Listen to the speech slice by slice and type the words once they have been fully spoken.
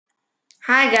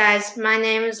Hi guys, my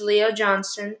name is Leo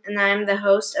Johnston and I am the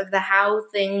host of the How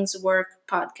Things Work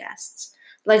podcasts.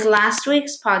 Like last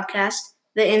week's podcast,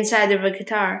 The Inside of a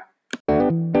Guitar,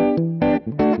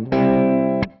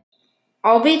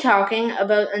 I'll be talking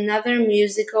about another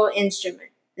musical instrument,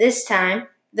 this time,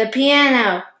 the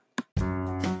piano.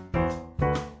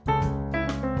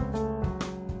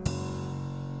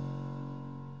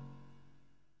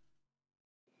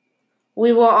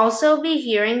 We will also be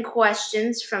hearing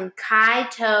questions from Kai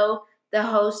To, the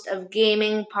host of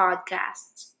Gaming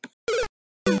Podcasts.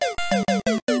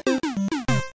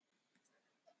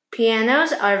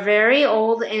 Pianos are very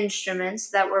old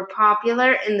instruments that were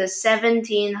popular in the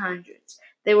 1700s.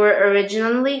 They were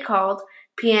originally called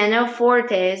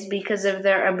pianofortes because of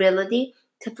their ability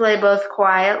to play both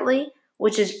quietly,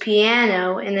 which is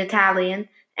piano in Italian,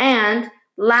 and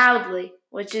loudly,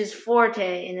 which is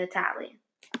forte in Italian.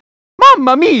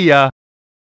 Mamma mia!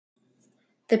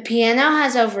 The piano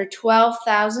has over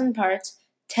 12,000 parts,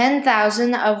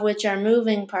 10,000 of which are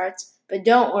moving parts, but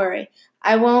don't worry,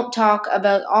 I won't talk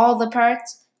about all the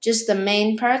parts, just the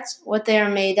main parts, what they are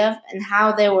made of, and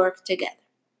how they work together.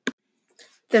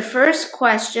 The first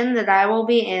question that I will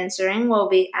be answering will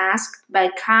be asked by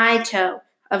Kai To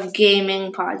of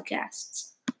Gaming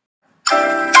Podcasts.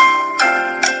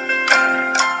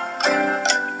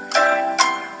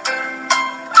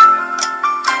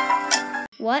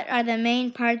 What are the main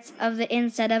parts of the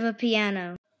inside of a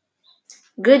piano?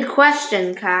 Good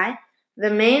question, Kai.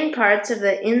 The main parts of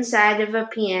the inside of a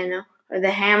piano are the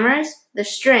hammers, the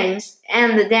strings,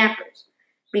 and the dampers.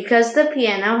 Because the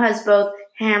piano has both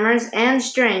hammers and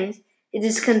strings, it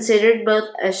is considered both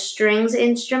a strings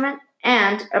instrument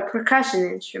and a percussion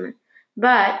instrument.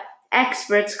 But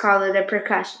experts call it a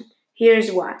percussion.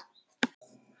 Here's why.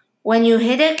 When you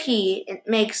hit a key, it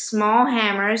makes small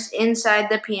hammers inside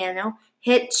the piano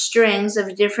hit strings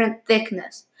of different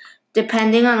thickness,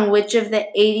 depending on which of the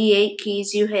 88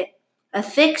 keys you hit. A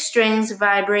thick string's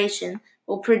vibration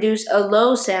will produce a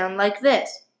low sound like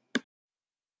this.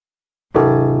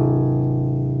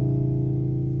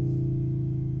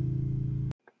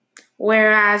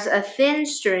 Whereas a thin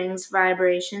string's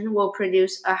vibration will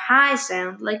produce a high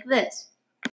sound like this.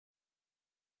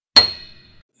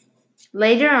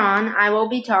 Later on, I will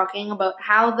be talking about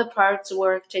how the parts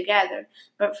work together,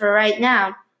 but for right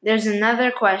now, there's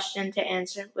another question to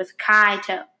answer with Kai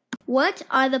To. What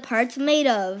are the parts made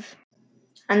of?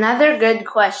 Another good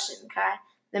question, Kai.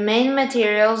 The main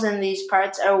materials in these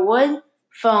parts are wood,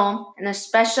 foam, and a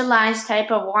specialized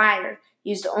type of wire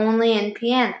used only in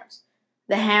pianos.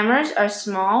 The hammers are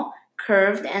small,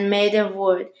 curved, and made of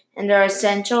wood, and are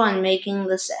essential in making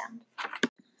the sound.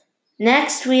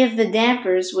 Next, we have the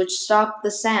dampers, which stop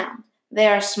the sound. They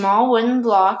are small wooden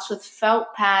blocks with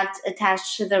felt pads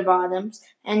attached to their bottoms,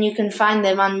 and you can find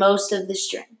them on most of the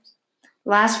strings.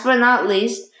 Last but not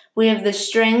least, we have the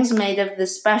strings made of the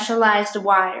specialized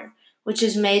wire, which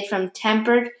is made from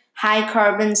tempered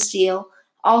high-carbon steel,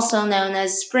 also known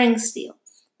as spring steel.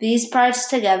 These parts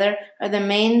together are the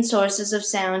main sources of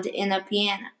sound in a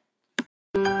piano.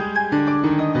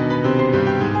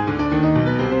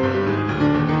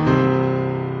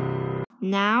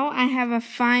 Now I have a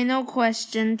final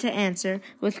question to answer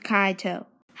with Kai To.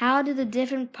 How do the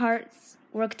different parts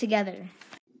work together?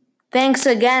 Thanks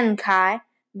again, Kai.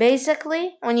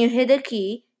 Basically, when you hit a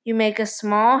key, you make a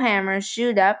small hammer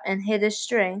shoot up and hit a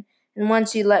string, and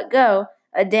once you let go,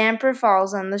 a damper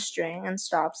falls on the string and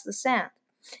stops the sound.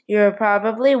 You're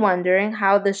probably wondering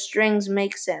how the strings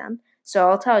make sound, so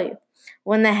I'll tell you.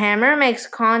 When the hammer makes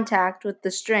contact with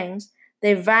the strings,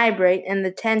 they vibrate and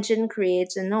the tension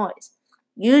creates a noise.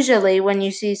 Usually, when you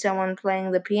see someone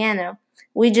playing the piano,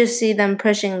 we just see them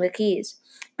pushing the keys.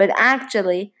 But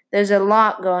actually, there's a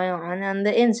lot going on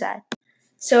the inside.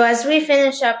 So as we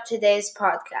finish up today's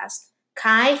podcast,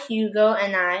 Kai, Hugo,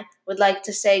 and I would like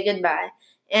to say goodbye,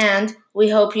 and we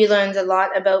hope you learned a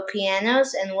lot about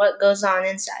pianos and what goes on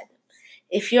inside them.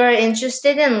 If you are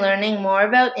interested in learning more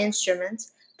about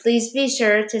instruments, please be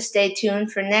sure to stay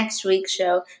tuned for next week's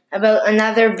show about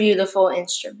another beautiful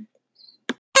instrument.